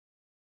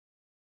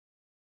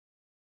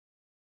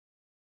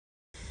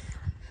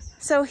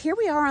So here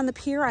we are on the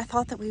pier. I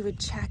thought that we would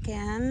check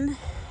in,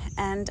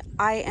 and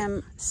I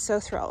am so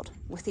thrilled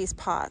with these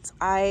pots.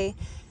 I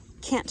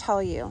can't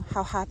tell you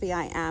how happy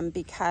I am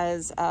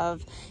because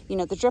of, you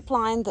know, the drip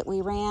line that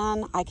we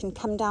ran. I can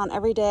come down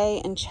every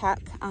day and check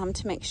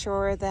to make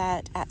sure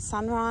that at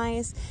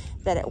sunrise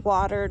that it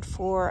watered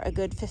for a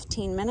good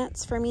 15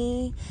 minutes for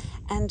me.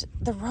 And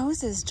the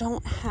roses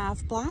don't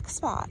have black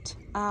spot.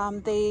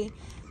 They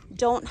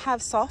don't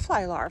have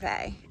sawfly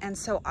larvae. And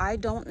so I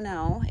don't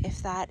know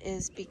if that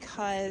is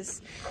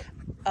because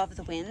of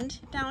the wind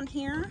down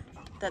here,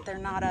 that they're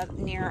not up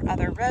near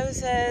other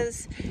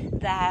roses,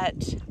 that,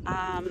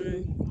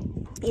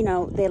 you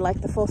know, they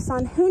like the full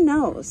sun. Who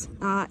knows?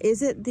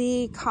 Is it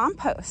the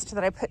compost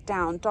that I put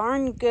down?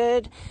 Darn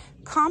Good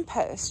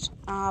Compost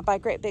by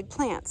Great Big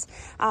Plants.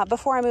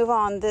 Before I move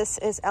on, this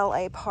is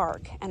LA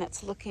Park, and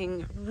it's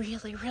looking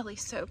really, really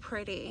so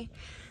pretty.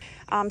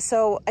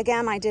 So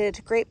again, I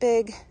did Great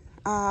Big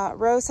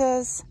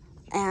roses,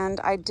 and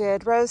I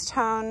did rose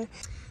tone.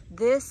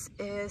 This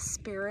is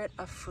Spirit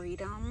of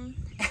Freedom,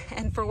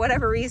 and for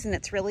whatever reason,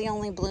 it's really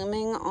only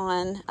blooming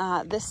on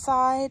this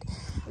side.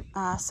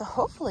 So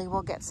hopefully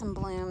we'll get some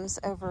blooms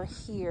over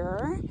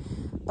here,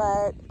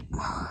 but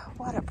oh,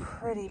 what a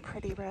pretty,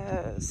 pretty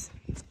rose.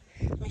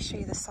 Let me show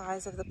you the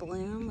size of the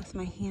bloom with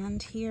my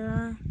hand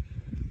here.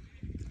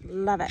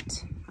 Love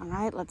it. All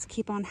right, let's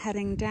keep on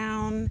heading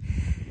down.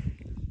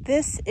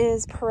 This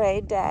is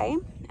Parade Day,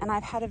 and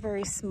I've had a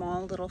very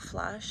small little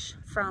flush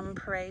from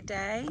Parade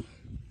Day.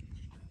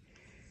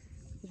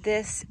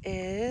 This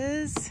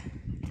is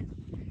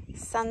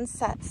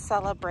Sunset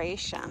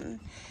Celebration,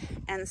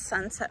 and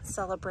Sunset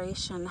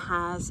Celebration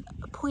has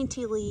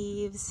pointy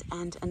leaves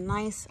and a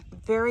nice,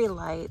 very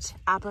light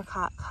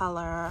apricot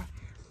color.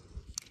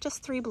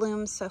 Just 3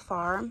 blooms so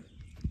far,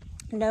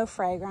 no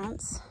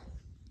fragrance.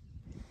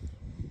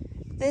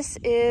 This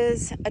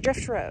is a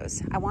drift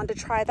rose. I wanted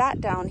to try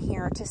that down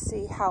here to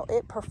see how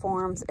it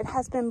performs. It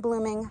has been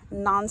blooming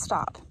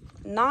nonstop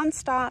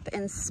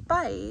in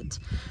spite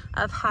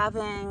of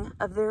having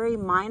a very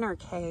minor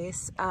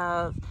case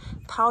of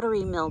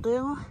powdery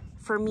mildew.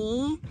 For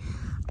me,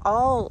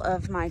 all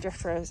of my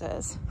drift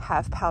roses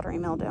have powdery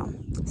mildew.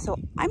 So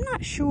I'm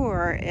not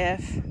sure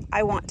if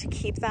I want to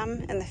keep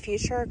them in the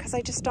future, because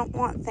I just don't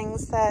want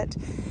things that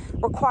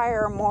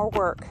require more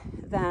work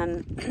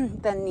than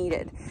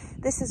needed.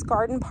 This is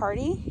Garden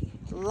Party,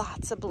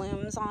 lots of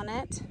blooms on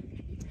it.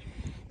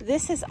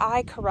 This is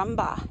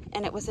Caramba,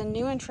 and it was a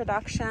new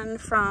introduction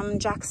from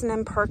Jackson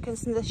and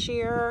Perkins this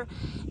year,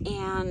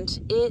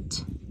 and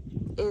it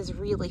is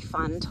really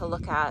fun to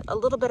look at. A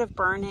little bit of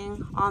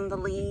burning on the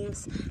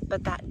leaves,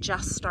 but that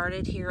just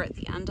started here at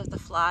the end of the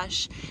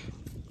flush.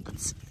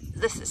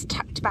 This is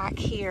tucked back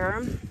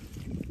here.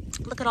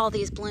 Look at all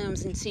these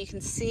blooms, and so you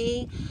can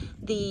see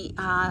the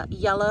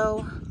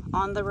yellow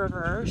on the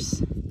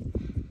reverse.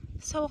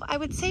 So I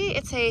would say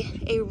it's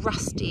a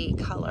rusty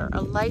color,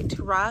 a light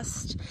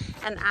rust,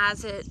 and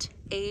as it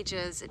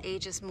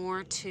ages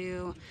more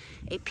to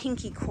a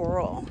pinky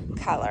coral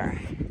color.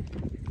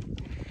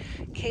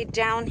 Okay,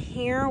 down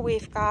here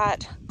we've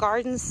got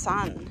Garden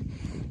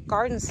Sun.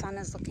 Garden Sun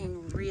is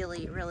looking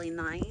really, really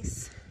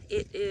nice.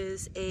 It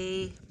is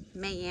a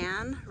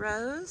Mayan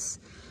rose,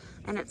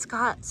 and it's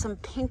got some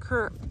pink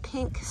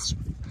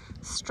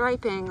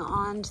striping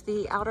on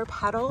the outer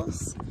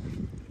petals.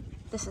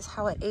 This is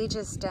how it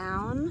ages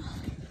down.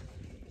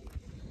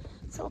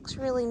 So it looks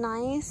really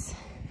nice.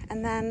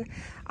 And then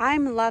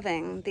I'm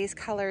loving these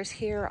colors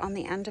here on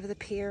the end of the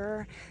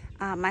pier.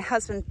 My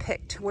husband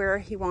picked where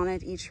he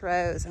wanted each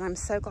rose, and I'm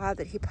so glad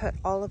that he put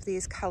all of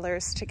these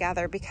colors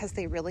together because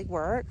they really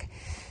work.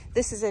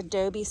 This is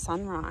Adobe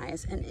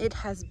Sunrise, and it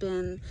has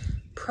been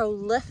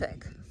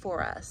prolific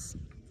for us.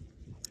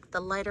 The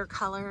lighter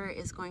color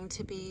is going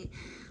to be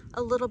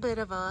a little bit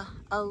of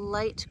a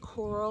light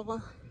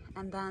coral,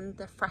 and then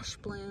the fresh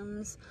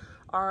blooms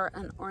are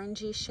an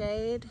orangey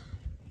shade.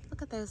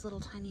 Look at those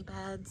little tiny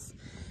beds.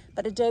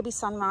 But Adobe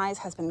Sunrise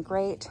has been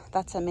great.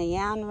 That's a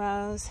Mayan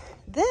rose.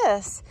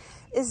 This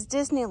is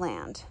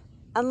Disneyland.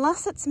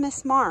 Unless it's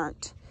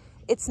mismarked,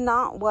 it's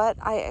not what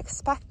I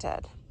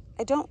expected.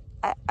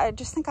 I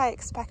just think I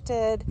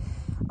expected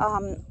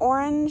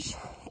orange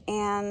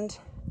and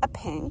a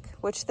pink,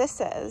 which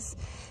this is,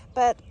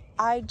 but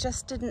I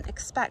just didn't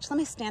expect. Let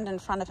me stand in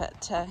front of it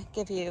to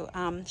give you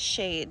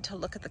shade to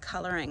look at the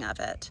coloring of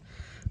it.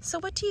 So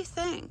what do you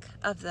think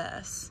of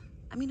this?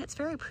 I mean, it's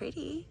very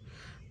pretty,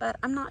 but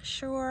I'm not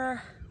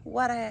sure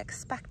what I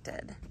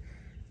expected.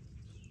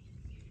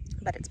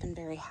 But it's been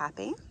very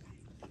happy.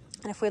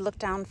 And if we look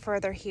down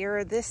further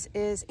here, this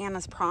is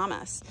Anna's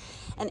Promise.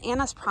 And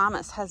Anna's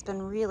Promise has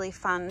been really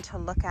fun to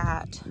look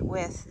at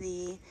with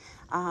the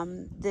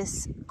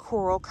this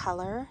coral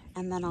color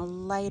and then a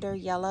lighter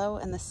yellow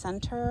in the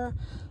center.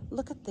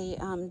 Look at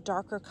the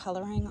darker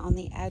coloring on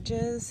the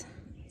edges.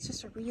 It's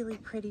just a really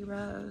pretty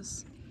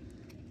rose.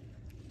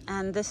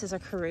 And this is a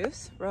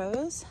Caruth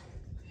rose.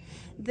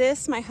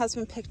 This my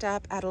husband picked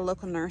up at a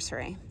local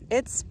nursery.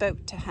 It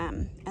spoke to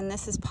him. And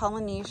this is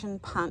Polynesian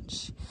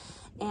Punch.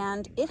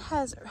 and it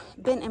has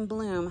been in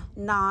bloom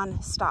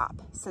non-stop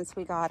since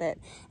we got it.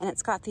 And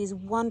it's got these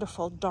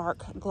wonderful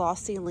dark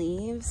glossy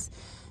leaves.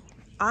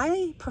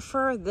 I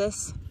prefer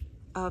this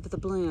of the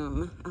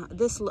bloom.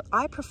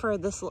 I prefer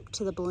this look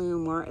to the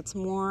bloom, where it's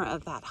more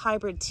of that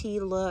hybrid tea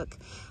look,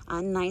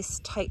 a nice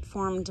tight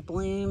formed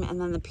bloom,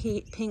 and then the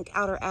pink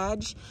outer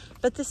edge.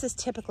 But this is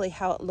typically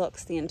how it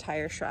looks, the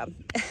entire shrub.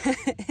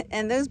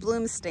 And those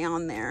blooms stay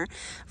on there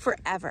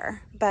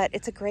forever. But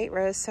it's a great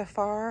rose so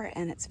far,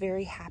 and it's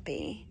very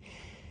happy.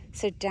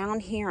 So down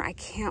here, I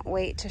can't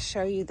wait to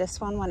show you this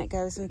one when it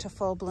goes into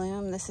full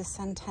bloom. This is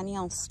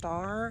Centennial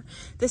Star.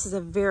 This is a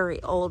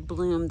very old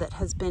bloom that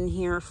has been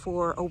here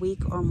for a week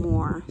or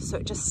more. So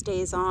it just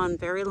stays on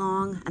very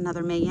long,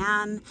 another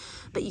Mayan.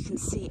 But you can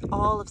see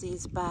all of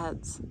these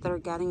buds that are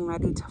getting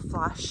ready to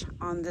flush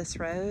on this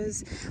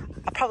rose.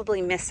 I'll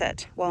probably miss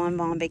it while I'm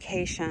on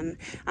vacation.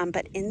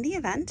 But in the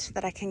event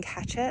that I can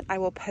catch it, I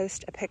will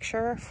post a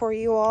picture for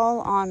you all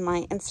on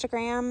my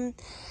Instagram.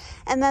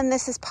 And then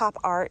this is Pop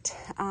Art.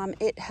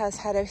 It has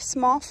had a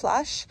small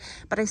flush,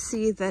 but I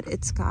see that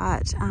it's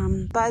got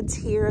buds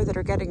here that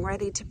are getting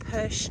ready to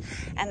push.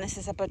 And this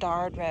is a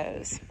Bedard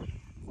rose.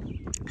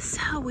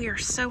 So we are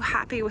so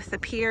happy with the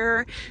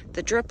Pier,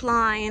 the drip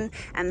line,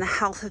 and the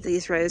health of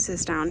these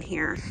roses down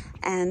here.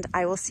 And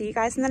I will see you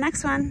guys in the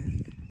next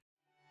one.